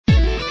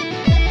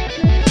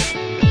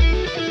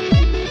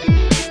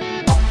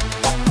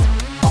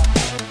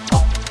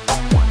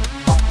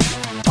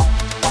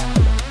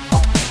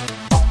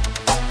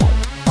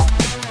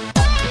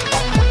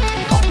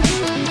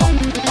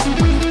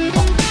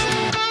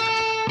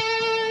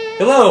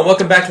Hello, and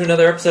welcome back to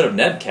another episode of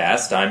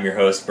Nebcast. I'm your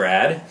host,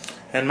 Brad.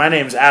 And my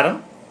name's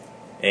Adam.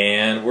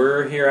 And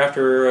we're here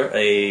after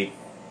a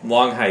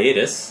long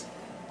hiatus.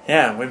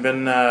 Yeah, we've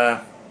been,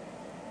 What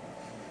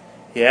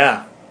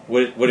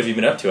have you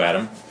been up to,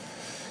 Adam?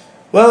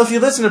 Well, if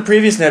you listen to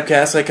previous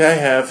Nebcasts like I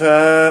have,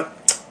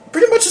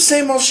 pretty much the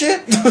same old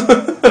shit.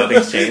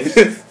 Nothing's changed?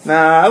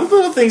 Nah,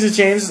 little things have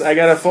changed. I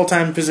got a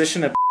full-time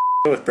position at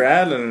with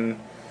Brad, and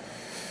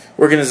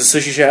working as a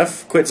sushi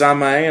chef. Quit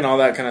Zanmai and all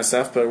that kind of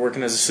stuff, but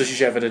working as a sushi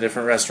chef at a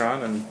different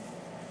restaurant, and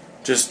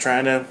just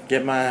trying to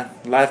get my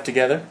life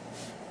together,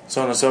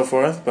 so on and so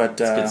forth.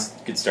 But It's a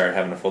good start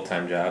having a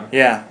full-time job.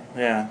 Yeah.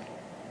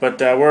 But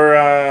we're,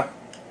 I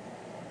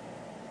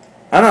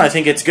don't know, I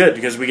think it's good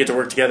because we get to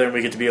work together and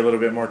we get to be a little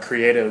bit more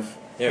creative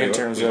in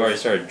terms we've of... already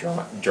started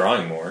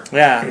drawing more.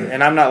 Yeah,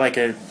 and I'm not like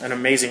an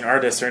amazing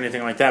artist or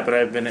anything like that, but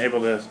I've been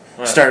able to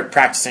start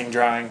practicing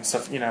drawing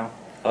stuff,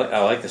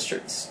 I like the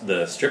strips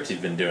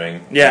you've been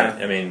doing. Yeah.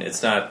 I mean,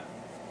 it's not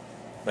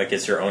like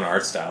it's your own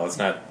art style. It's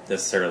not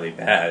necessarily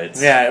bad.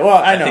 I know.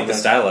 I think the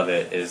style of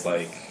it is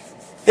like...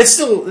 It's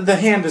still... The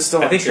hand is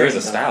still... I think there is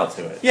a style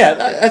to it.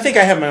 Yeah, I think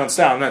I have my own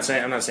style. I'm not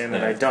saying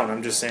that I don't.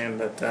 I'm just saying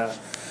that,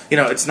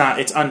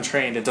 it's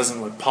untrained. It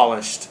doesn't look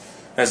polished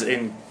as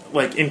in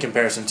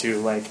comparison to,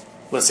 like,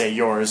 let's say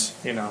yours,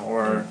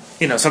 or,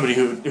 somebody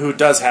who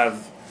does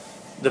have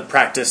the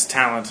practice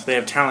talent. They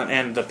have talent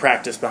and the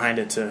practice behind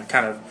it to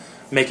kind of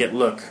make it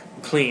look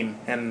clean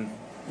and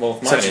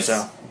such and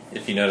so.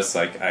 If you notice,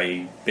 like,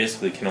 I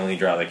basically can only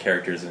draw the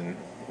characters in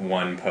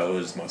one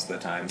pose most of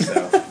the time.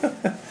 So,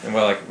 and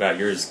what I like about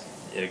yours,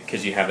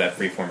 because you have that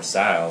freeform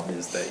style,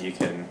 is that you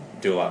can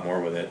do a lot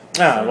more with it.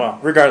 Well,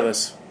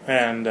 regardless,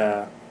 and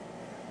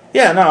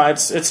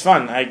it's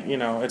fun.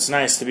 It's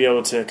nice to be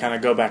able to kind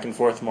of go back and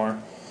forth more,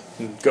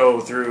 and go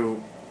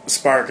through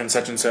Spark and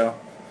such and so.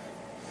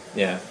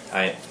 Yeah,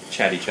 I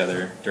chat each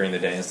other during the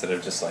day instead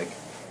of just like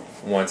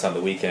once on the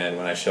weekend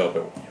when I show up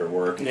at your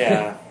work.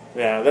 Yeah,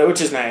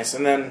 which is nice.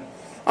 And then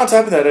on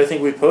top of that, I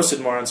think we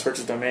posted more on Search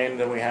of Domain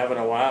than we have in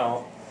a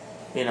while.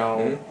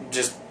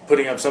 Just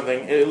putting up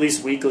something at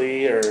least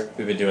weekly, or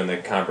we've been doing the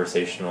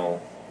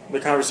conversations,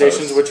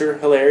 posts, which are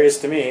hilarious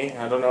to me.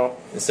 I don't know.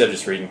 Instead of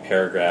just reading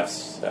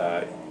paragraphs,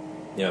 the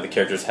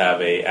characters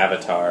have a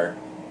avatar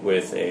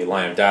with a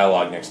line of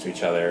dialogue next to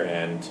each other,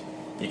 and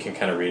you can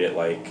kind of read it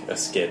like a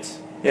skit.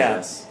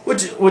 Yeah,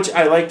 which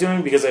I like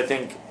doing because I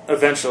think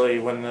eventually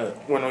when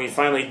we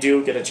finally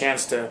do get a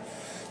chance to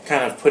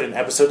kind of put an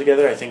episode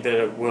together, I think that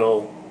it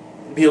will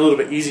be a little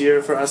bit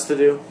easier for us to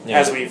do.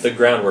 Yeah, the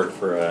groundwork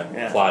for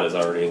a plot is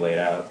already laid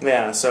out.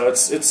 Yeah, so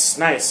it's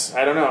nice.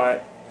 I don't know.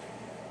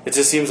 It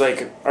just seems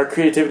like our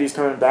creativity is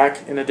coming back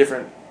in a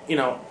different,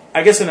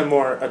 I guess in a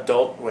more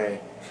adult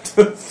way.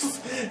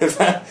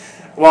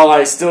 While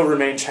I still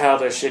remain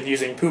childish in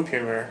using poop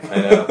humor. I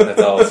know, that's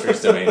all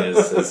Search Domain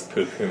is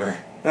poop humor.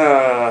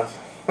 But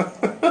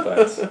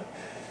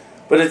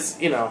it's,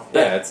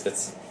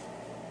 it's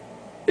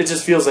it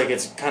just feels like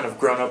it's kind of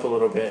grown up a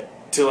little bit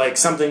to like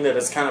something that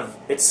is kind of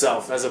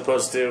itself, as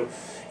opposed to,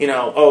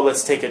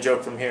 let's take a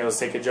joke from here, let's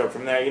take a joke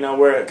from there,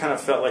 where it kind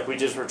of felt like we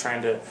just were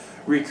trying to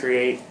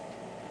recreate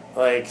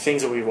like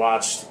things that we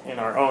watched in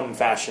our own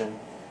fashion.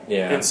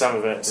 Yeah, in some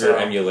of it. We're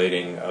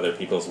emulating other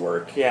people's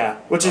work. Yeah,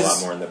 which is a lot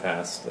more in the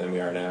past than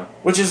we are now.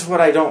 Which is what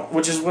I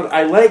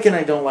like and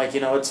I don't like.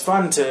 It's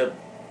fun to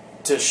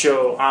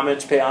show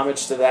homage, pay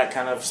homage to that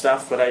kind of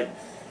stuff. But I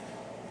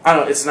don't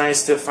know. It's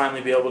nice to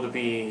finally be able to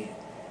be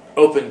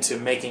open to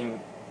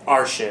making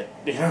our shit.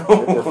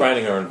 We're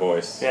finding our own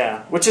voice.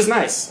 Yeah, which is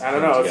nice. I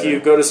don't know. If you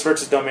go to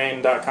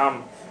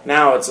searchesdomain.com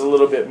now, it's a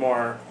little bit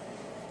more.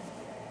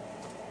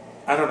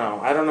 I don't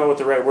know what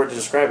the right word to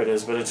describe it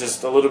is, but it's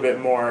just a little bit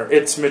more.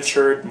 It's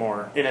matured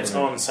more in its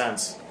own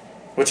sense,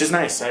 which is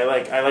nice. I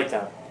like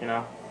that,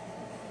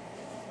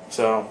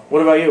 So,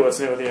 what about you? What's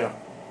new with you?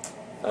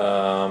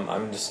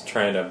 I'm just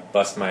trying to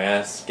bust my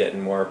ass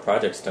getting more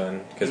projects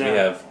done because we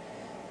have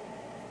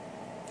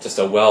just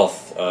a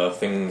wealth of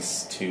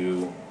things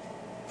to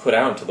put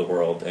out into the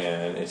world,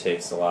 and it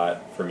takes a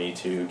lot for me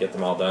to get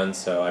them all done.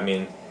 So, I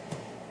mean,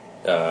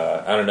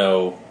 I don't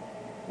know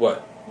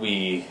what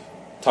we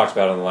talked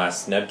about on the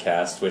last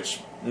Nebcast, which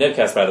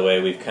Nebcast, by the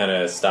way, we've kind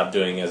of stopped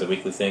doing as a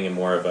weekly thing and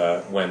more of a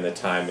when the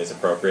time is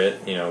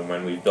appropriate,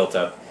 when we've built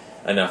up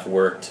enough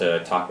work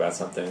to talk about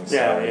something. So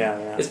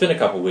yeah. It's been a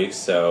couple weeks,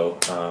 so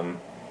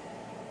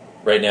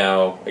right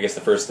now, I guess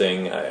the first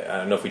thing, I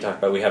don't know if we talked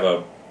about, we have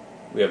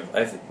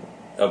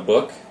a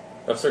book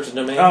of Search of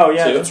Domain. Oh,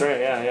 yeah, too. That's right,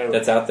 yeah.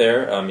 That's out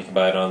there. You can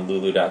buy it on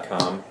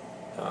Lulu.com.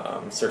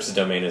 Search of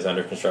Domain is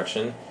under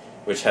construction,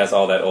 which has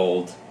all that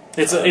old...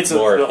 It's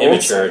more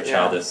immature,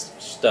 childish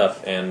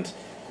stuff, and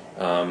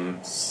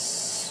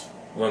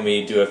when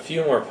we do a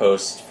few more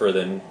posts for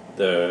the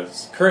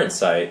current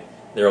site,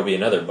 there will be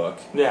another book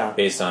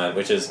based on,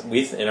 which is,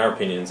 in our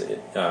opinions,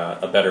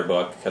 a better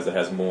book because it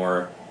has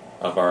more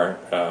of our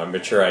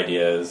mature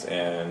ideas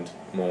and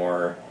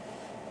more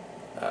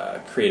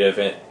creative.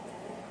 And,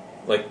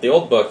 like, the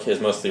old book is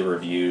mostly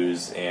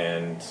reviews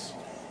and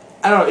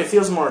I don't know. It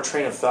feels more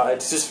train of thought. It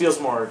just feels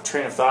more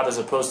train of thought as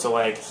opposed to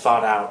like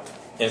thought out.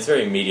 And it's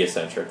very media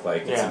centric.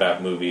 Like it's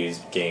about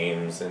movies,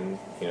 games, and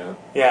Yeah,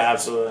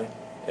 absolutely.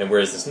 And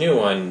whereas this new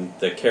one,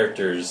 the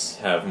characters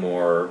have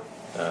more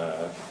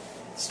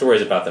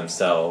stories about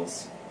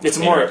themselves. It's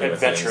more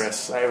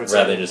adventurous, I would say.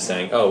 Rather than just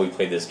saying, "Oh, we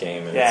played this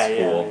game and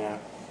it's cool." Yeah.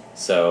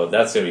 So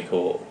that's going to be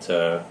cool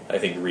to, I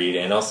think, read.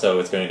 And also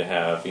it's going to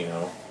have,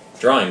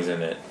 drawings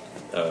in it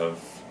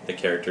of the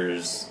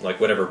characters, like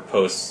whatever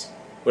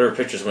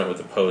pictures went with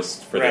the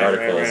post for the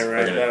articles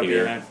are going to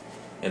appear.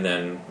 And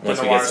then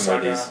once we get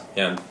some more of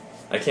these,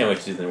 I can't wait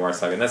to do the Noir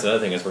Saga. And that's another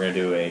thing is we're going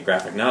to do a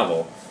graphic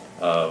novel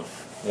of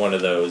one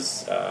of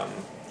those.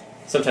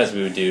 Sometimes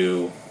we would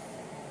do.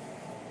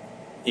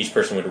 Each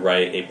person would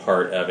write a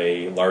part of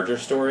a larger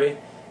story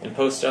and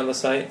post it on the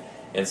site.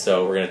 And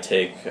so we're going to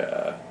take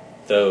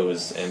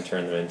those and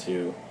turn them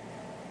into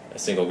a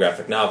single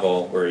graphic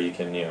novel where you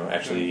can,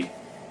 actually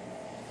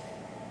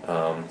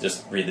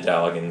just read the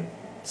dialogue and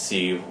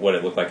see what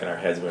it looked like in our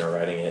heads when we were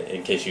writing it,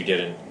 in case you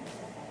didn't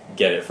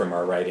get it from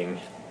our writing.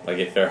 Like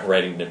if our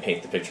writing didn't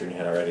paint the picture in your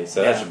head already.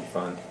 So that should be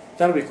fun.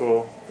 That'll be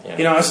cool.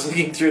 Yeah. I was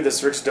looking through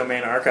this Rick's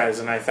Domain archives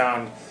and I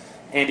found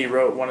Andy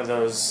wrote one of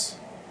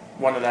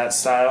that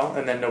style,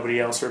 and then nobody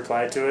else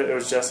replied to it. It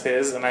was just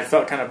his, and I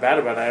felt kind of bad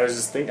about it.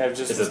 Is it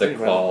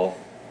the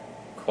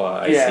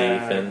Qua IC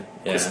Fin?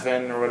 Yeah.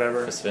 Quisfin or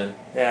whatever. Quisfin.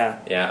 Yeah.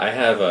 Yeah, I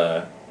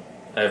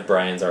have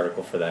Brian's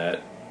article for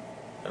that.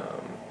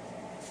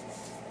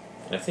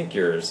 And I think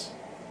yours.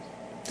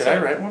 Did I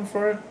write one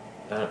for it?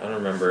 I don't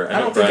remember.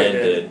 I know Brian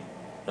did.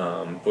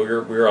 But we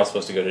were all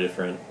supposed to go to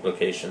different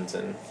locations,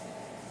 and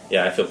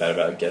I feel bad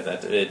about getting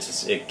that.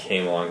 It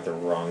came along at the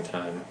wrong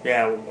time.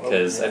 Yeah,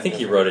 because I think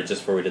he wrote it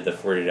just before we did the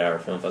 48-hour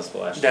film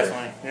festival last year.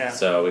 Definitely, yeah.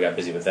 So we got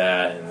busy with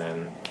that, and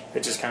then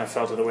it just kind of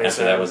fell to the wayside.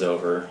 After that was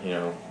over,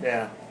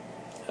 Yeah.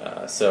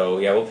 So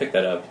we'll pick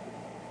that up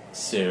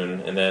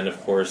soon, and then of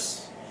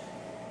course,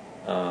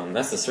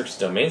 that's the Circus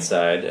Domain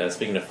side.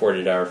 Speaking of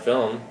 48-hour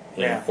film,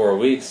 in 4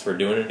 weeks we're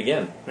doing it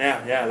again.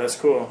 Yeah, that's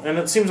cool, and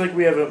it seems like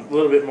we have a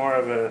little bit more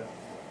of a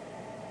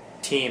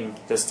team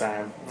this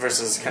time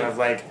versus kind of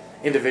like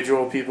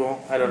individual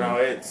people. I don't know.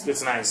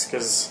 It's nice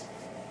because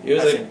it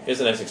was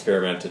a nice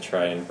experiment to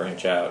try and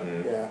branch out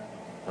and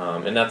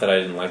and not that I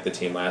didn't like the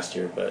team last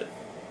year, but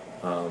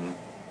I mean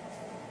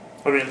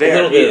a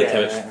little bit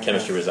of the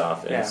chemistry was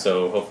off, and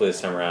so hopefully this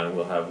time around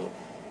we'll have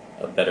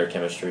a better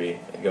chemistry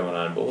going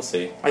on. But we'll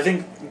see. I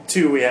think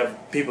too we have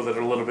people that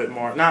are a little bit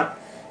more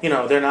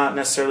they're not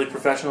necessarily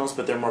professionals,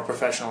 but they're more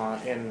professional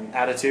in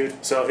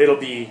attitude. So it'll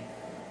be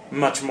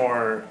much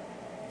more.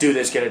 Do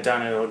this, get it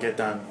done, and it'll get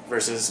done.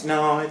 Versus,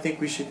 no, I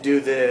think we should do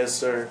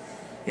this, or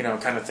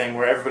kind of thing.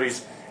 Where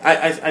everybody's,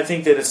 I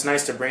think that it's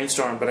nice to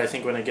brainstorm, but I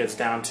think when it gets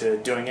down to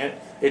doing it,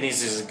 it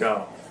needs to just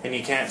go, and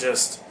you can't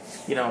just,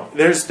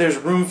 there's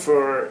room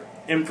for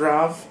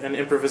improv and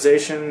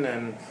improvisation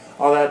and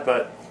all that,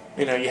 but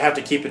you have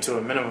to keep it to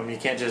a minimum. You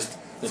can't just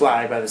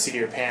fly by the seat of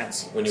your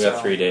pants. When you have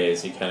 3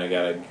 days, you kind of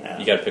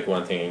gotta pick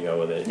one thing and go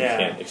with it. You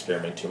can't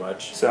experiment too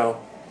much.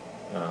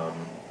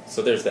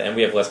 So there's that, and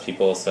we have less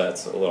people, so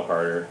it's a little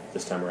harder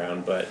this time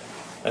around. But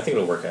I think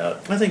it'll work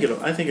out. I think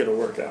it'll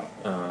work out.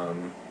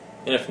 And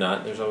if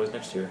not, there's always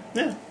next year.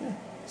 Yeah.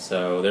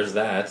 So there's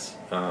that.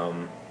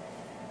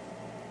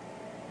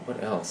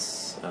 What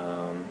else?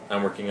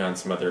 I'm working on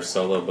some other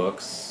solo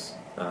books.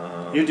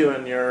 You're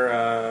doing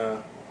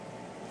your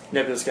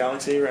Nebulous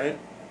Galaxy, right?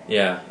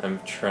 Yeah, I'm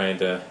trying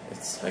to.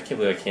 I can't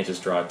believe I can't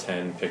just draw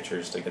 10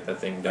 pictures to get that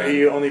thing done. Are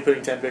you only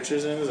putting 10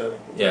 pictures in? Is that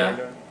what you're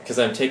doing? Because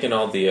I'm taking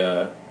all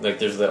the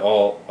there's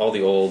all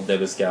the old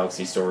Nebulous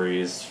Galaxy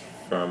stories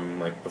from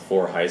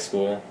before high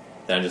school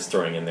that I'm just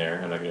throwing in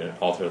there. I'm not going to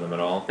alter them at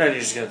all. And you're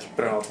just going to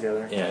put it all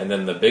together. Yeah, and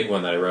then the big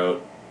one that I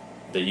wrote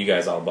that you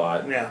guys all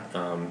bought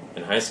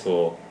in high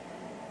school,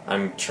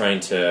 I'm trying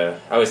to.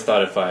 I always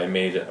thought if I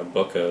made a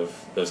book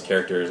of those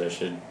characters, there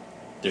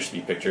should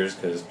be pictures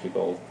because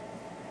people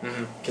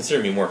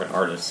consider me more of an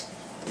artist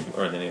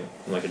or than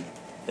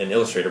an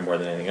illustrator more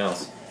than anything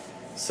else.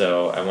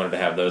 So I wanted to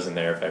have those in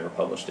there if I ever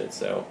published it.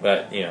 So,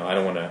 but I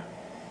don't want to.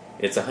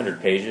 It's 100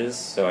 pages,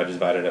 so I just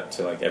divided it up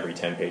to every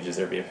 10 pages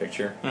there'd be a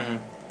picture. Mm-hmm.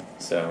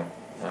 So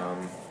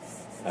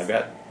I've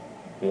got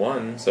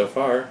one so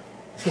far.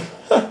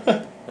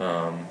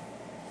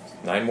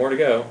 9 more to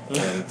go,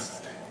 and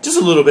just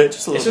a little bit.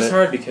 It's just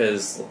hard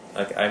because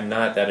I'm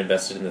not that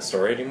invested in the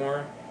story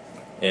anymore,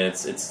 and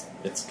it's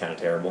kind of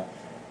terrible.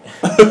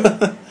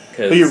 But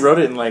you wrote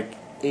it in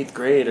 8th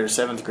grade or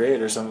 7th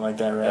grade or something like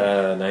that,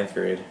 right? 9th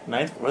grade.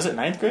 Was it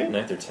 9th grade?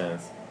 9th or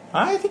 10th.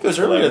 I think it was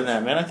earlier than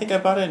that, man. I think I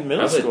bought it in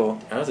middle school.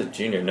 I was a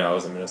junior. No, I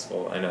was in middle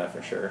school. I know that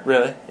for sure.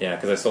 Really? Yeah,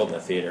 because I sold in the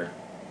theater,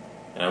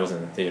 and I was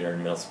in the theater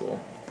in middle school.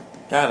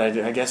 God,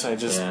 I guess I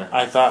just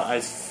I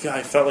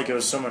felt like it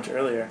was so much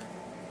earlier.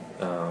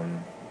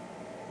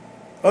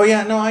 Oh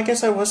yeah, no, I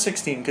guess I was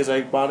 16 because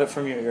I bought it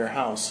from your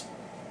house.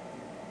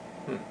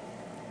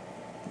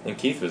 And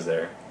Keith was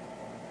there.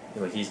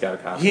 He's got a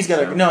copy.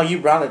 No, you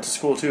brought it to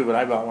school too, but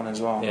I bought one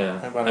as well. Yeah,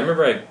 I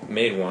remember I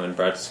made one,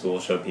 brought it to school,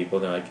 showed people,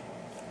 and they're like,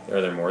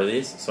 are there more of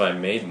these? So I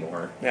made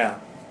more. Yeah.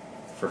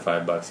 For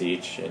 $5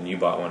 each, and you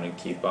bought one, and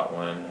Keith bought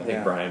one. I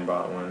think Brian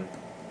bought one.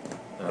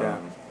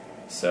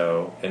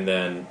 So, and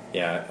then,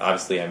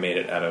 obviously I made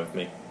it out of...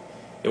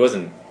 It was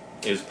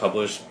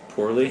published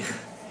poorly,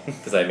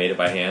 because I made it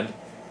by hand.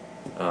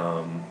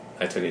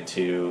 I took it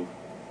to...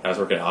 I was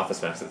working at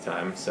Office Max at the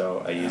time,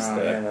 so I used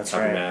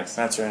Copy Max.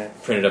 That's right.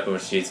 Printed up a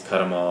bunch of sheets, cut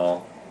them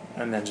all.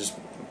 And then just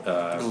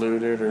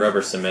glued it? Or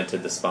rubber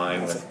cemented the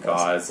spine with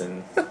gauze,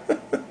 and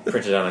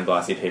printed out on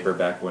glossy paper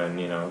back when,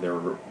 there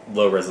were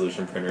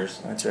low-resolution printers.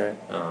 That's right.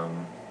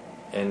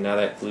 And now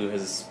that glue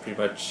has pretty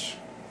much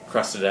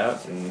crusted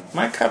out. And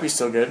my copy's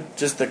still good.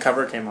 Just the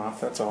cover came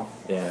off, that's all.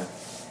 Yeah.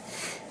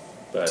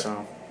 But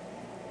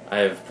I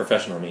have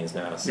professional means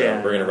now, so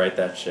we're going to write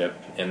that ship.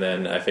 And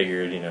then I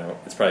figured,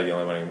 it's probably the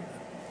only one I'm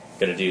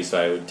going to do,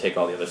 so I would take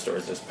all the other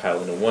stories, just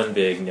pile into one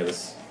big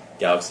Nimbus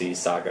Galaxy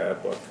Saga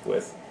book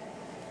with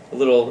a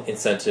little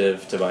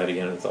incentive to buy it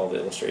again with all the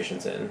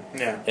illustrations in.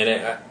 Yeah.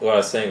 And what I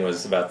was saying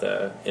was about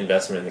the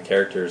investment in the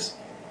characters.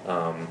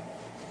 I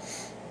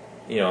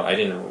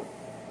didn't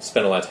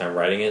spend a lot of time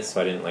writing it,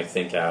 so I didn't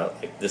think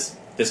out this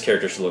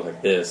character should look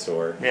like this,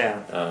 or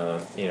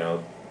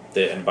the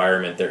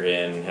environment they're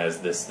in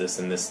has this,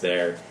 and this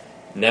there.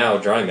 Now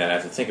drawing that, I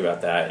have to think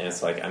about that, and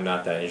it's I'm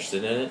not that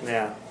interested in it.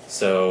 Yeah.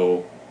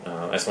 So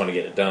I just want to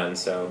get it done.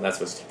 So that's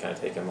what's kind of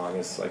taking long.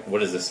 Is what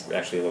does this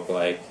actually look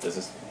like? Does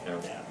this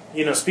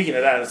Yeah. Speaking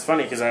of that, it's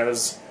funny because I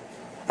don't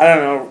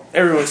know,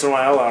 every once in a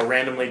while I'll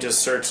randomly just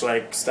search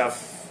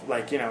stuff,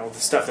 the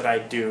stuff that I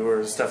do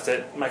or stuff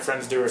that my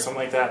friends do or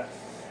something like that.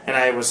 And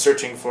I was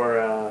searching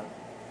for, I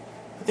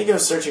think I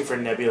was searching for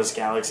Nebulous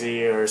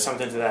Galaxy or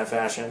something to that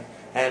fashion.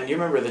 And you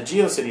remember the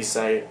GeoCities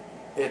site,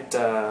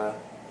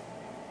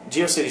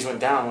 GeoCities went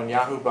down when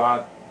Yahoo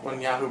bought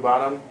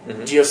them.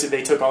 Mm-hmm.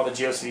 They took all the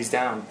GeoCities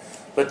down.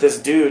 But this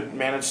dude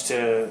managed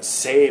to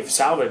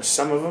salvage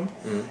some of them,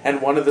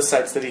 and one of the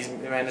sites that he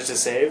managed to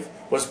save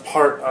was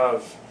part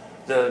of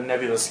the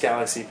Nebulous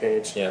Galaxy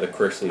page. Yeah, the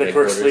Quirk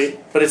Fleet.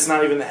 But it's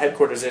not even the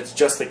headquarters, it's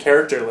just the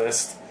character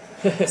list.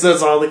 So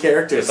it's all the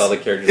characters. It's all the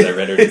characters I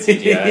rendered in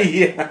CGI.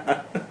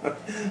 Yeah.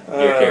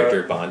 Your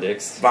character,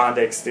 Bondix.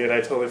 Bondix, dude,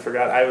 I totally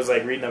forgot. I was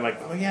reading, I'm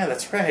oh yeah,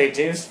 that's right,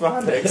 James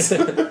Bondix.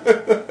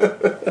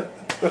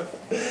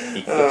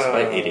 Eclipsed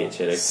by Idiot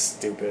Chitic.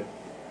 Stupid.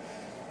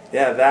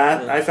 Yeah,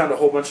 that I found a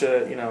whole bunch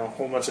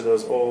of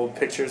those old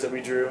pictures that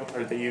we drew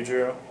or that you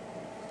drew,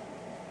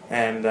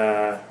 and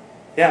I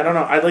don't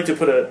know. I'd like to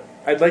put a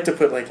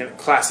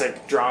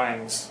classic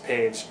drawings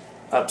page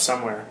up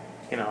somewhere,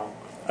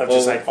 of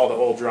just all the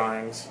old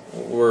drawings.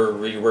 We're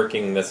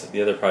reworking this.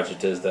 The other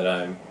project is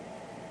that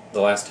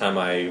the last time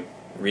I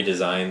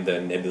redesigned the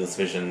Nebulous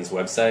Visions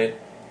website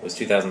was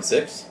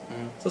 2006. So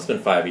it's been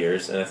 5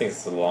 years, and I think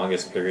it's the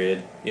longest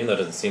period, even though it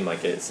doesn't seem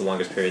like it, it's the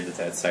longest period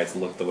that site's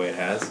looked the way it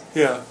has.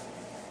 Yeah.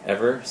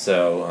 Ever.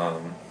 So, I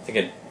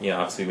think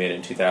obviously we made it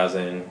in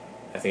 2000.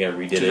 I think I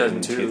redid it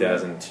in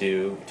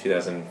 2002,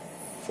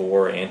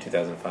 2004, and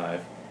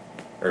 2005.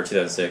 Or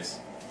 2006.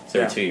 So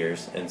every 2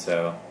 years. And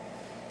so,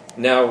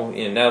 now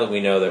that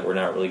we know that we're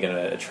not really going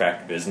to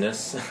attract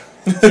business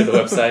to the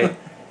website,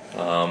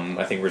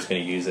 I think we're just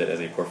going to use it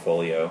as a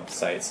portfolio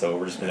site. So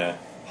we're just going to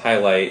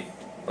highlight,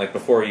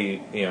 before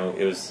it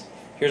was,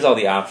 here's all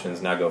the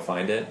options, now go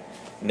find it.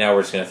 Now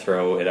we're just going to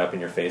throw it up in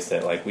your face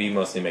that, we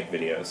mostly make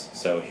videos,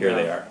 so here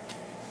they are.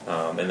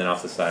 And then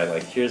off the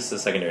side, here's the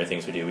secondary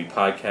things we do. We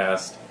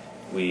podcast,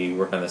 we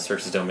work on the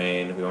searches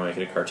domain, we want to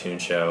make it a cartoon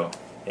show,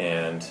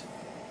 and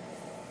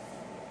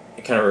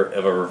kind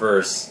of a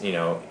reverse,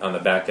 on the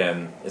back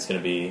end, it's going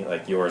to be,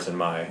 yours and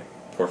my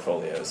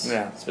portfolios.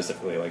 Yeah.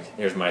 Specifically,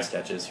 here's my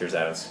sketches, here's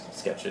Adam's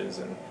sketches,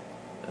 and...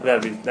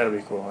 That'd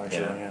be cool,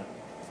 actually, yeah.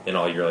 And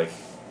all your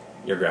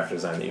graphic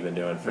design that you've been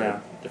doing for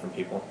different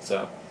people,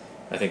 so...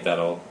 I think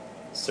that'll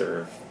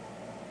serve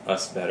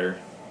us better.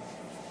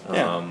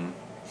 Yeah.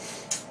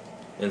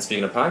 And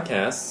speaking of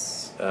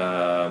podcasts,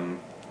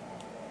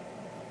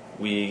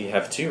 we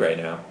have 2 right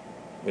now,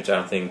 which I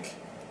don't think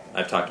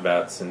I've talked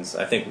about since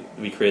I think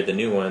we created the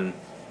new one.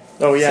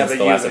 Oh yeah, since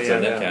the last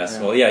episode of Netcast.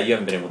 Well, you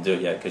haven't been able to do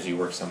it yet because you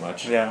work so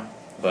much. Yeah.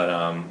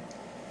 But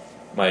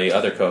my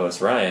other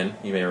co-host Ryan,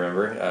 you may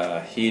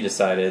remember, he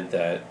decided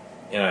that,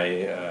 and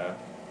I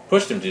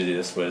pushed him to do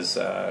this.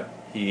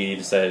 He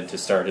decided to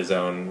start his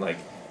own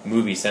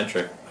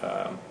movie-centric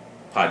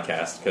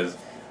podcast, because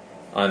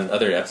on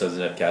other episodes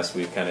of Netcast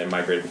we've kind of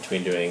migrated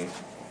between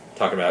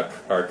talking about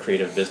our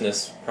creative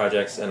business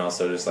projects and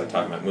also just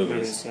talking about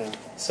movies.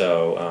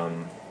 So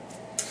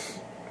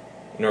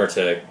in order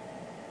to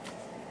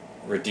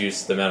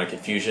reduce the amount of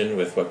confusion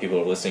with what people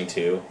are listening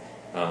to,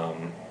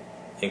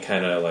 and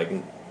kind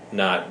of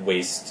not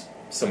waste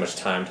so much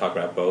time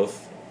talking about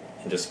both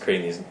and just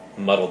creating these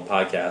muddled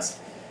podcasts,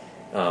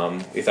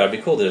 we thought it'd be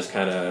cool to just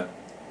kind of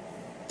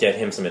get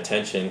him some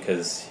attention,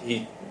 because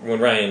when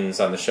Ryan's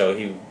on the show,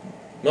 he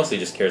mostly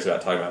just cares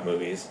about talking about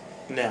movies.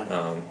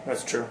 Yeah,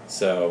 that's true.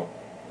 So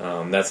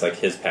that's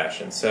his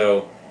passion.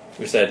 So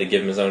we decided to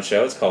give him his own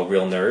show. It's called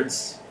Real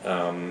Nerds.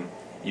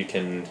 You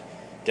can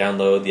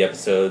download the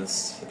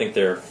episodes. I think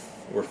they're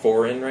we're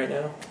 4 in right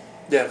now.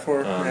 Yeah,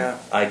 4. Yeah.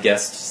 I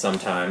guest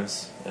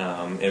sometimes,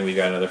 and we've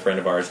got another friend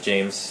of ours,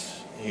 James,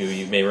 who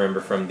you may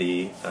remember from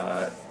the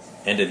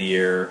end of the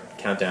year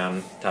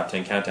countdown, top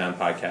 10 countdown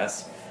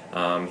podcast.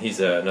 He's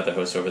another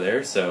host over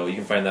there, so you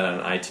can find that on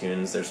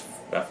iTunes. There's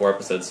about 4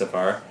 episodes so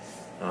far,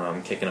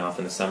 kicking off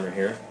in the summer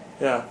here.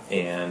 Yeah.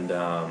 And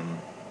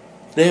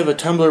they have a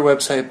Tumblr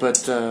website,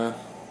 but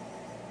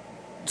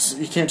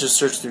you can't just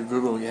search through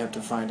Google. You have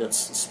to find it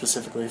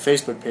specifically. A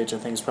Facebook page, I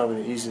think, is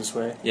probably the easiest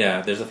way.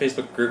 Yeah, there's a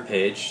Facebook group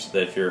page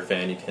that if you're a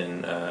fan, you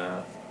can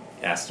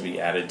ask to be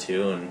added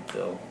to, and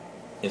they'll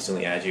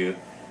instantly add you.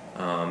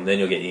 Then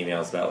you'll get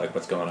emails about like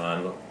what's going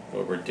on,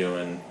 what we're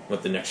doing,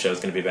 what the next show is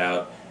going to be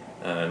about,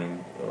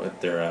 and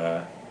what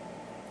their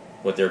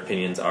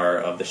opinions are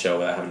of the show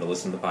without having to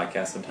listen to the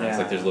podcast sometimes. Yeah.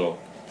 Like there's a little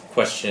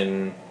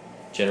question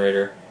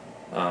generator.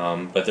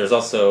 But there's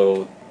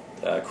also,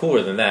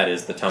 cooler than that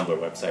is the Tumblr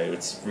website.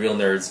 It's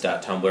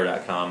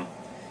realnerds.tumblr.com,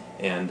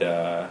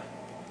 and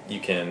you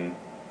can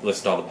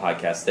listen to all the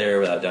podcasts there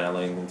without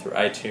downloading them through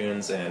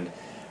iTunes, and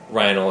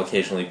Ryan will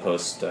occasionally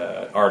post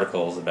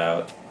articles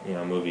about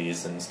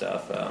movies and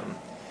stuff.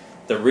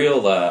 The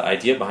real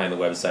idea behind the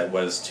website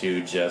was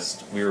to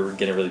we were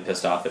getting really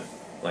pissed off at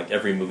like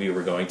every movie we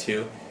were going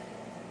to.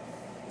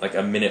 Like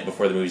a minute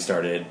before the movie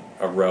started,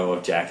 a row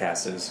of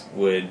jackasses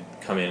would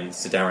come in,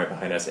 sit down right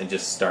behind us, and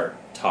just start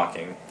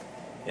talking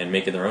and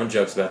making their own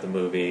jokes about the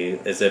movie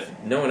as if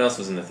no one else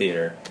was in the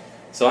theater.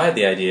 So I had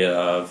the idea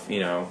of,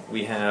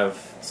 we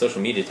have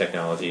social media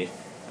technology,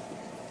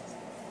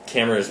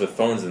 cameras with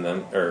phones in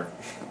them, or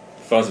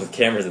phones with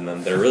cameras in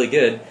them that are really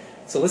good.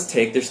 So let's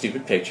take their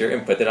stupid picture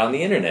and put that on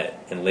the internet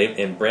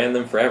and brand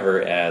them forever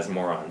as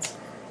morons.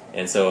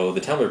 And so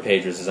the Tumblr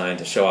page was designed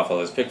to show off all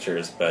those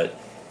pictures, but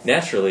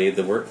naturally,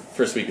 the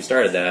first week we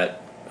started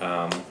that,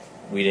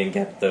 we didn't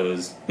get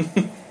those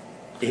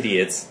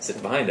idiots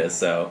sitting behind us.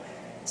 So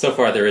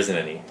far there isn't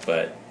any,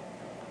 but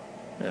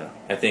yeah.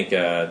 I think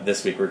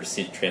this week we're going to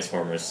see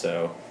Transformers,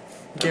 so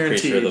I'm Guaranteed.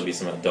 pretty sure there'll be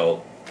some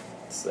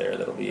adults there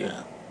that'll be...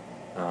 Yeah.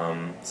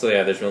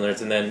 There's Real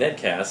Nerds, and then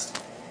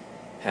Nedcast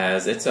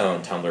has its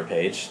own Tumblr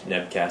page,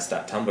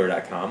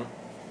 nedcast.tumblr.com.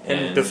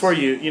 And before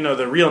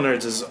the Real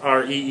Nerds is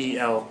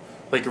REEL,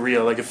 like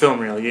real, like a film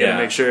reel. You gotta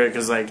make sure,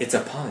 because like... It's a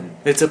pun.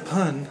 It's a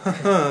pun.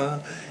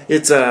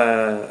 It's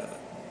a...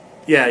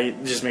 Yeah, you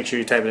just make sure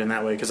you type it in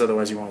that way, because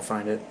otherwise you won't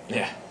find it.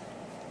 Yeah.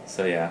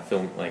 So yeah,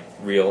 film, like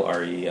real,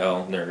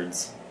 REL,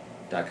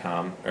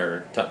 nerds.com,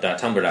 or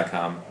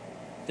tumblr.com.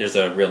 There's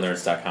a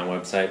realnerds.com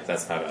website,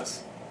 that's not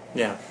us.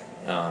 Yeah.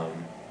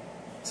 And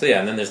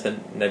then there's the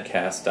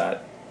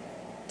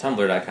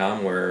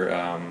nedcast.tumblr.com where,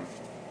 all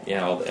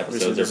the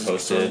episodes are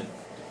posted.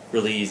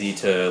 Really easy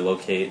to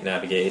locate,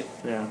 navigate.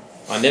 Yeah.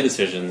 On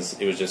NetDecisions,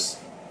 it was just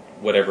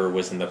whatever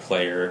was in the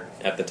player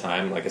at the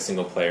time, like a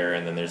single player,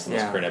 and then there's the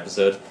most current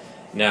episode.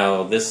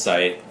 Now, this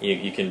site,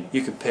 you can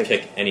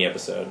pick any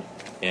episode.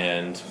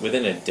 And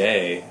within a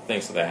day,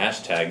 thanks to the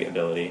hashtag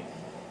ability,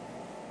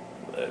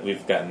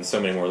 we've gotten so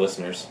many more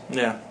listeners.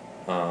 Yeah.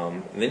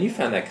 And then you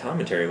found that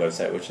commentary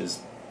website, which is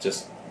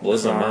just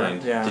blows my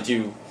mind. Yeah. Did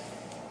you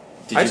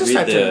read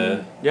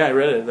the... Yeah, I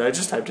read it. I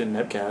just typed in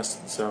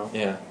Nedcast, so...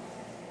 Yeah.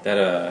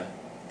 That,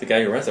 the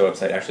guy who runs that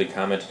website actually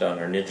commented on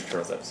our Ninja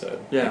Turtles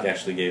episode. Yeah. He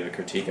actually gave a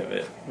critique of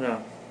it.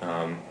 Yeah.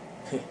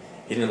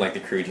 He didn't like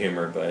the crude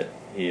humor, but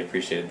he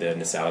appreciated the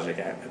nostalgic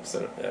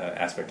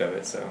aspect of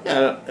it. So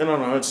yeah, I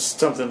don't know. It's just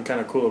something kind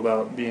of cool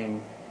about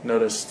being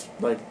noticed,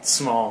 like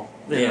small.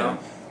 You know?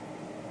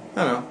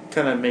 I don't know.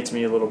 Kind of makes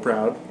me a little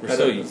proud. We're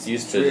so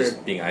used to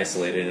just being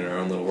isolated in our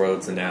own little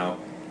worlds, and now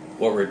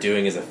what we're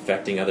doing is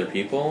affecting other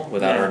people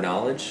without our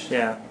knowledge.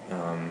 Yeah.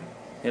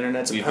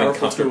 Internet's a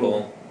powerful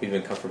tool. We've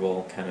been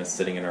comfortable kind of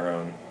sitting in our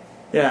own...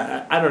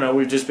 Yeah, I don't know.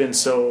 We've just been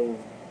so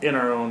in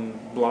our own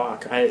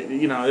block.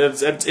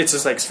 It's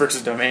just like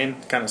versus domain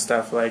kind of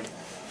stuff. Like,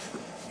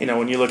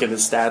 when you look at the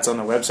stats on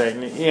the website,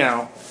 and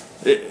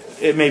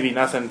it may be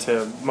nothing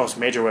to most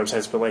major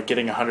websites, but like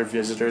getting 100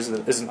 visitors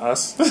that isn't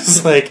us.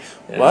 It's like,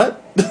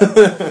 what?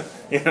 And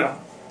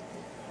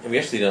we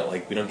actually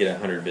don't get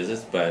 100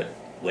 visits, but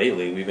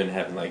lately we've been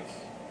having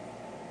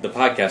the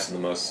podcast is the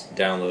most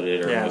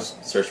downloaded or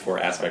most searched for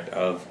aspect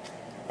of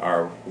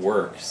our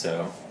work,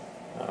 so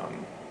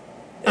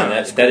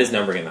that is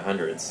numbering in the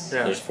hundreds.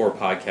 Yeah. There's 4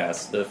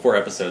 podcasts, the 4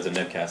 episodes of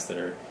Nedcast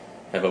that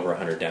have over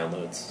 100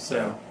 downloads.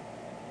 So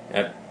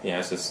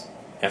it's just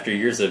after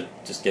years of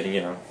just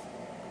getting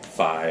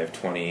 5,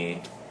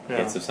 20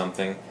 hits of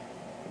something,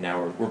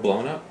 now we're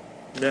blowing up.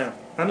 Yeah,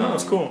 I know,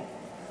 it's cool.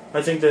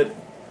 I think that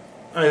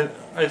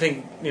I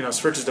think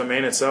Switch's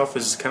domain itself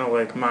is kind of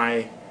like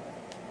my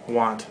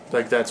want.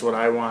 Like that's what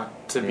I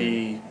want to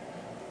be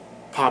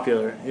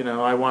popular.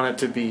 I want it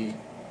to be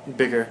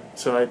bigger.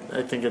 So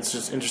I think it's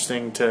just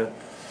interesting to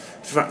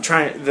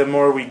try. The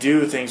more we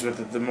do things with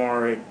it, the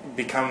more it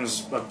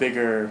becomes a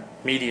bigger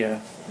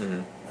media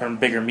or a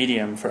bigger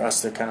medium for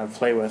us to kind of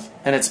play with.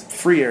 And it's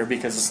freer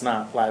because it's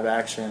not live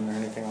action or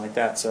anything like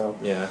that. So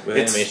with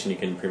animation, you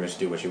can pretty much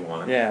do what you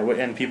want. Yeah,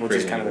 and people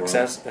just kind of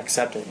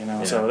accept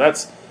it. So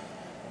that's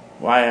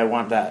why I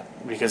want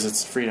that, because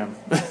it's freedom,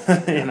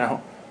 you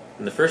know.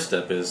 And the first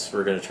step is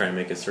we're going to try and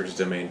make a search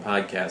domain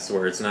podcast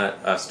where it's not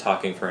us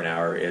talking for an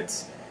hour,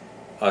 it's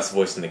us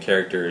voicing the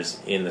characters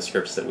in the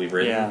scripts that we've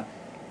written. Yeah.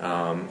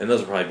 And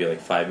those will probably be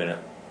like 5-minute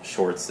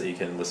shorts that you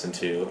can listen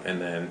to,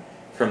 and then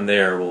from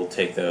there we'll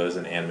take those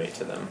and animate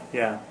to them.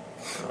 Yeah.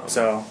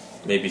 So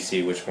maybe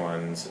see which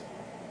ones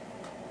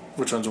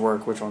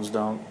work, which ones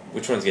don't.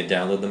 Which ones get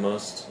downloaded the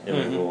most, and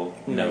then we'll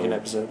know an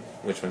episode.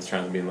 Which one's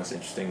trying to be the most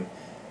interesting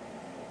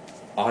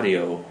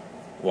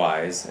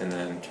audio-wise, and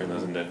then turn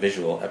those into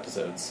visual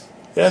episodes.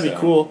 That'd be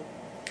cool.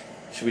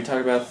 Should we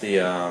talk about the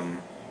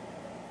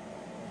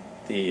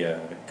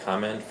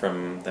comment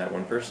from that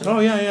one person? Oh,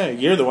 yeah.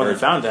 You're the one that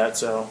found that,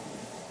 so...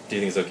 Do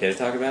you think it's okay to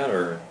talk about,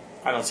 or...?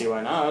 I don't see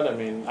why not. I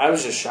mean, I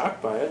was just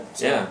shocked by it.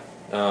 So.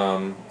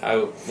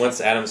 Yeah. Once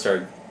Adam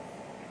started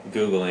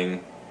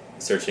Googling,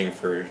 searching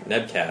for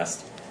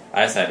Nebcast,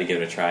 I decided to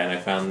give it a try, and I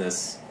found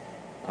this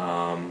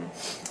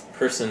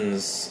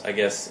person's, I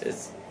guess,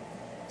 it's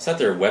not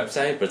their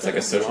website, but it's like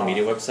a social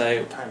media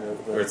website, kind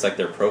of, where it's like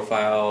their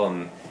profile,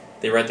 and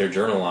they write their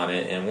journal on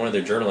it, and one of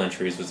their journal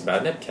entries was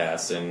about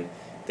Nebcast, and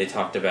they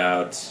talked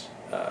about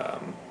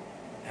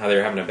how they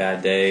were having a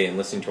bad day, and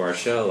listening to our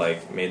show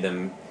like made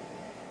them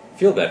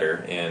feel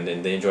better, and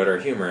they enjoyed our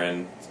humor,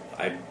 and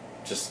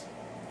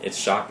it's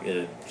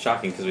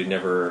shocking because we'd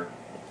never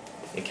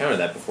encountered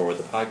that before with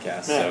the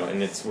podcast. Yeah. So,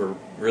 and we're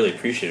really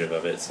appreciative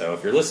of it. So,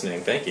 if you're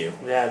listening, thank you.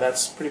 Yeah,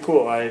 that's pretty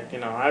cool. I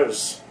don't know.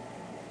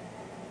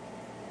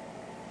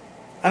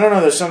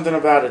 There's something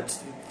about it,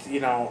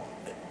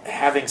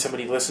 having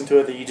somebody listen to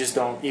it that you just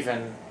don't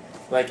even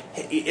like.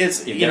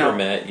 It's You've never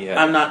met yet.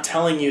 I'm not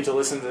telling you to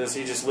listen to this.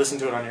 You just listen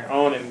to it on your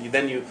own, and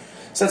then you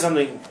said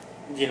something,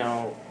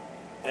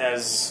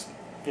 as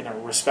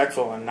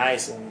respectful and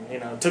nice,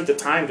 and took the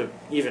time to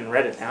even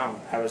write it down.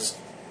 I was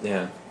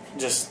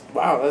just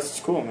wow,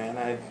 that's cool,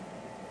 man.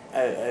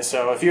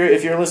 So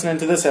if you're listening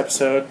to this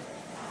episode,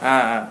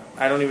 I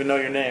don't even know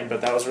your name,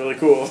 but that was really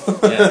cool.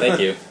 Yeah, thank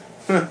you.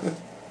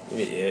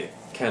 It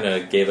kind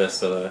of gave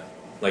us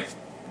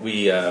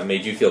we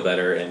made you feel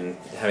better, and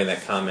having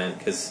that comment,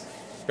 because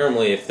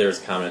normally if there's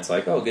comments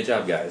like, "Oh, good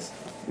job, guys,"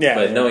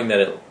 but knowing that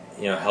it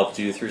helped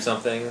you through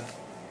something.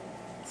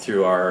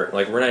 Through our,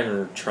 we're not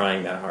even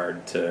trying that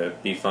hard to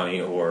be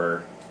funny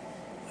or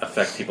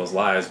affect people's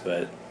lives,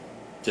 but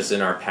just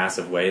in our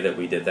passive way that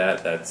we did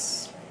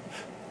that's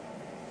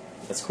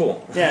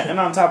cool. Yeah, and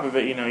on top of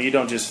it, you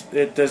don't just,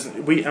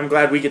 I'm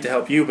glad we get to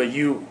help you, but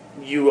you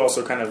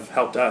also kind of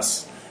helped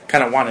us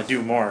kind of want to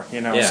do more,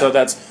 Yeah. So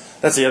that's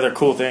the other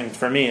cool thing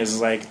for me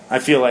is I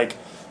feel like,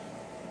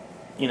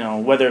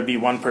 whether it be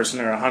one person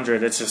or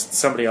 100, it's just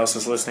somebody else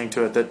is listening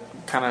to it that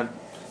kind of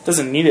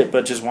doesn't need it,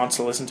 but just wants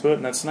to listen to it,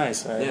 and that's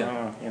nice. I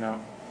don't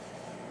know,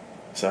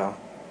 So,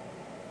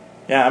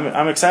 yeah,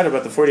 I'm excited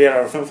about the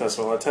 48-hour film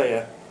festival. I'll tell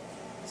you,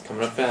 it's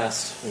coming up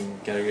fast. We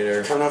gotta get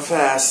our coming up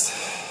fast.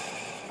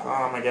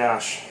 Oh my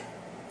gosh,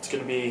 it's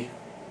gonna be.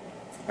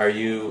 Are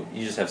you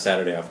just have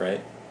Saturday off,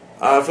 right?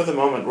 For the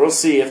moment, we'll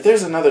see. If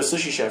there's another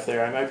sushi chef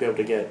there, I might be able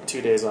to get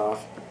 2 days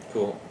off.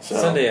 Cool. So,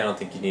 Sunday, I don't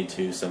think you need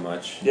to so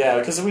much. Yeah,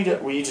 because I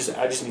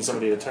just need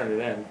somebody to turn it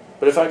in.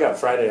 But if I got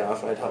Friday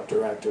off, I'd help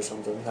direct or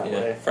something that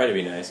way. Friday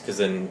would be nice, because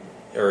then,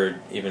 or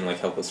even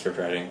help with script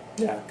writing.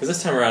 Yeah. Because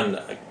this time around,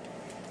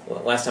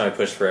 last time I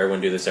pushed for everyone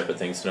to do their separate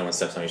things so no one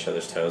steps on each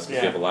other's toes,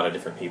 because we have a lot of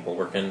different people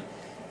working.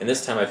 And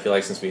this time I feel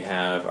like since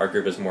our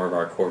group is more of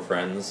our core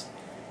friends,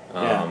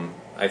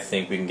 I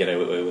think we can get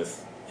away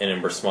with,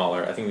 and we're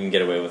smaller, I think we can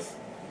get away with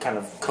kind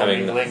of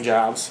commingling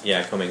jobs.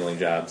 Yeah, commingling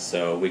jobs,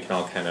 so we can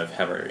all kind of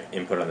have our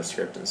input on the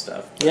script and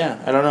stuff.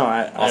 Yeah, I don't know.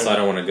 I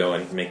don't want to go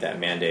and make that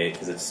mandate,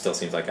 because it still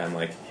seems like I'm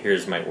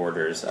here's my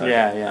orders.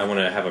 I want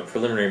to have a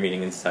preliminary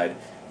meeting inside.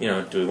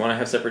 Do we want to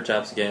have separate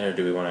jobs again, or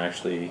do we want to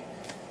actually,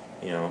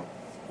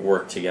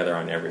 work together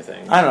on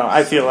everything? I don't know.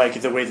 I feel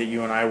like the way that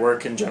you and I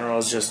work in general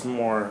is just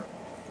more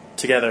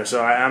together.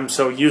 So I'm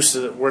so used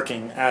to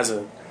working as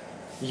a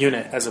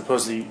unit as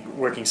opposed to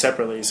working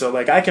separately. So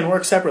I can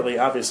work separately,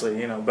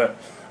 obviously, but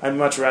I'm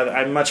much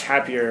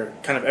happier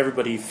kind of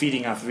everybody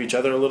feeding off of each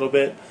other a little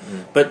bit,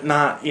 but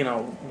not,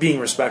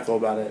 being respectful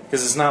about it.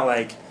 Because it's not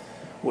like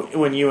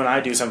when you and I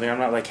do something, I'm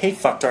not like, hey,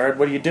 fucktard,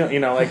 what are you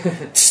doing?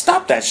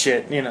 Stop that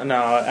shit.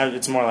 No,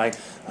 it's more like,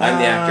 I'm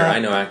the actor, I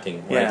know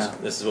acting. Yeah.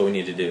 This is what we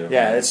need to do.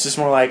 Yeah, it's just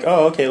more like,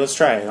 oh, okay, let's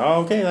try it.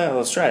 Oh, okay,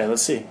 let's try it.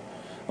 Let's see.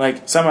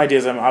 Some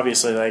ideas I'm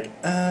obviously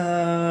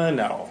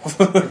no.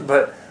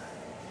 But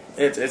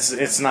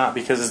it's not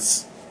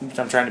because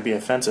I'm trying to be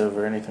offensive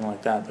or anything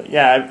like that. But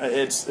yeah,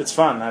 it's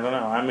fun. I don't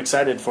know. I'm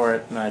excited for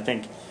it, and I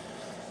think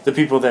the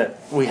people that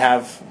we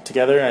have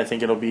together, I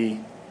think it'll be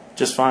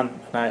just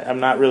fun. And I'm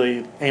not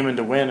really aiming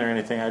to win or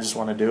anything. I just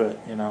want to do it,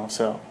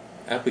 So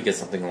I hope we get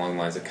something along the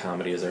lines of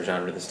comedy as our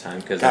genre this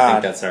time, because I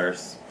think that's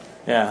ours.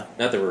 Yeah.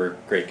 Not that we're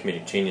great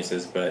comedic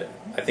geniuses, but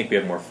I think we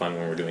have more fun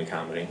when we're doing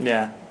comedy.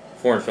 Yeah.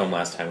 Foreign film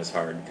last time was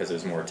hard because it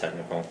was more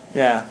technical.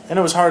 Yeah, and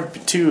it was hard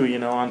too,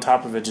 on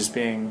top of it just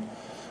being,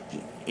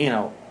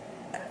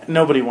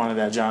 nobody wanted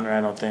that genre,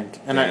 I don't think.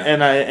 And Yeah.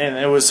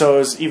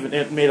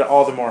 it made it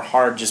all the more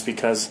hard just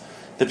because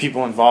the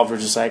people involved were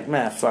just like,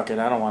 man, fuck it,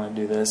 I don't want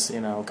to do this,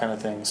 kind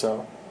of thing.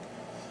 So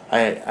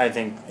I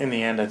think in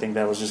the end, I think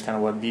that was just kind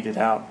of what beat it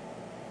out.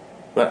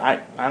 But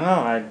I don't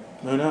know.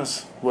 Who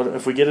knows? What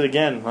if we get it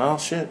again? Well,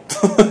 shit.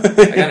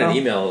 I got an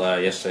email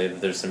yesterday that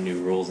there's some new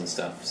rules and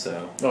stuff.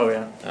 So oh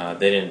yeah.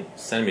 they didn't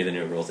send me the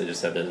new rules. They just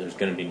said that there's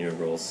going to be new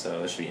rules.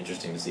 So it should be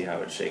interesting to see how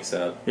it shakes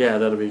up. Yeah,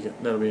 that'll be good.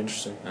 That'll be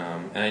interesting.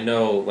 And I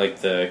know like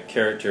the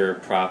character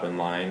prop and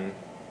line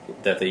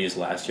that they used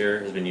last year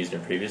has been used in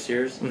previous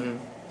years. Mm-hmm.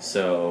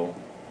 So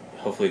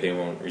hopefully they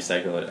won't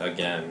recycle it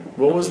again.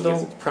 What was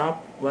the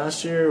prop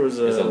last year? It was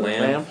a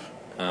lamp.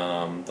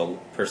 The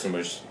person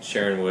was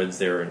Sharon Woods.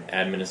 They were an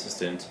admin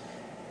assistant,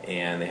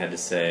 and they had to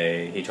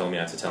say, he told me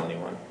not to tell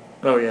anyone.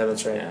 Oh, yeah,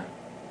 that's right. Yeah.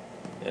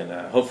 And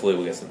hopefully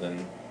we'll get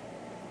something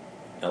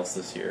else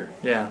this year.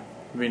 Yeah,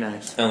 it'd be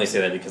nice. I only say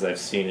that because I've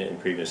seen it in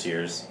previous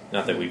years.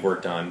 Not that we've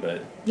worked on,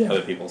 but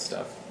other people's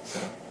stuff. So,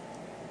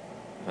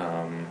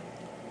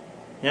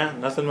 yeah,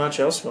 nothing much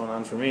else going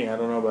on for me. I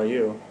don't know about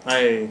you.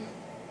 I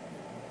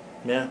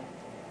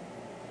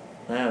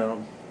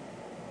don't.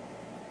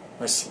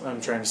 I'm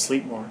trying to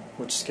sleep more,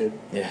 which is good.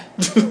 Yeah.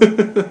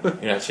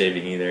 You're not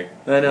shaving either.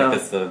 I know. Like,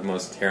 that's the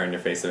most hair on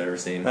your face I've ever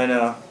seen. I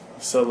know.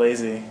 I'm so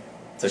lazy.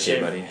 It's okay,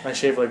 buddy. I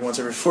shave like once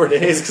every 4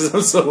 days because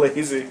I'm so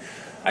lazy.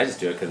 I just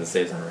do it because it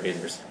saves on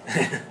razors.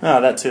 Oh,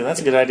 that too. That's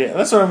a good idea.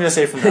 That's what I'm going to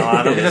say from now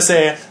on. I'm going to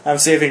say I'm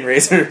saving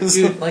razors.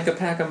 Dude, like a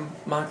pack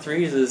of Mach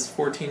 3s is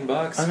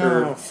 $14 I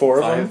know,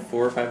 for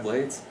 4 or 5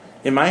 blades.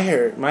 In my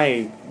hair,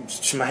 my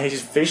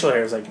facial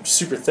hair is like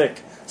super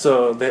thick,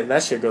 so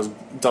that shit goes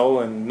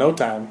dull in no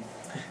time.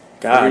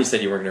 God. You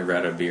said you weren't going to grow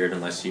out a beard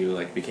unless you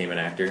like became an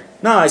actor.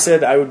 No, I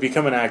said I would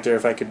become an actor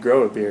if I could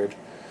grow a beard.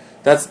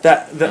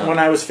 When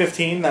I was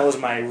 15, that was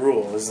my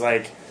rule. It was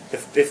like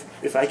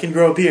if I can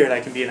grow a beard,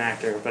 I can be an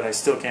actor, but I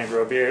still can't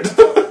grow a beard.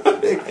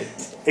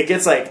 It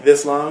gets like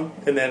this long,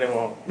 and then it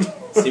won't.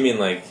 So you mean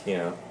like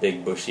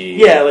big bushy?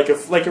 Yeah, like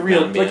a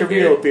real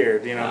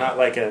beard. Wow. Not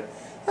like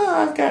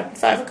I've got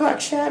 5 o'clock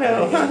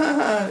shadow.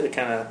 It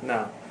kind of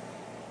no.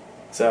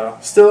 So,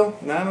 still,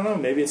 I don't know.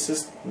 Maybe it's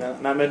just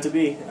not meant to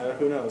be.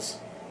 Who knows?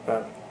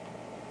 But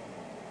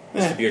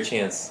this could be your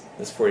chance.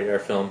 This 40-hour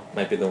film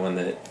might be the one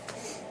that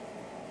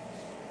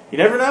you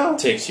never know.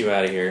 Takes you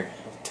out of here.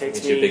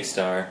 Makes you a big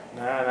star.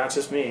 Nah, not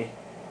just me.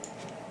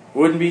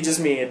 Wouldn't be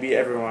just me. It'd be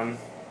everyone.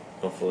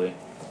 Hopefully.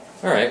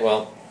 All right.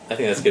 Well, I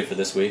think that's good for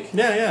this week.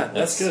 Yeah,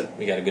 that's good.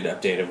 We got a good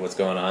update of what's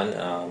going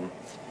on.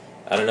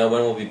 I don't know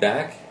when we'll be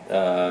back.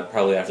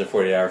 Probably after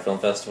 40-hour film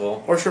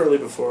festival, or shortly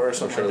before, or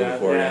something like that.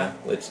 Before, yeah.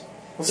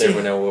 We'll see.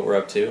 Everyone know what we're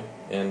up to.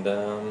 And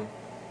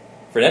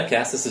for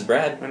Nebcast, this is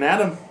Brad and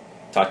Adam.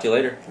 Talk to you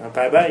later.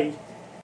 Bye bye.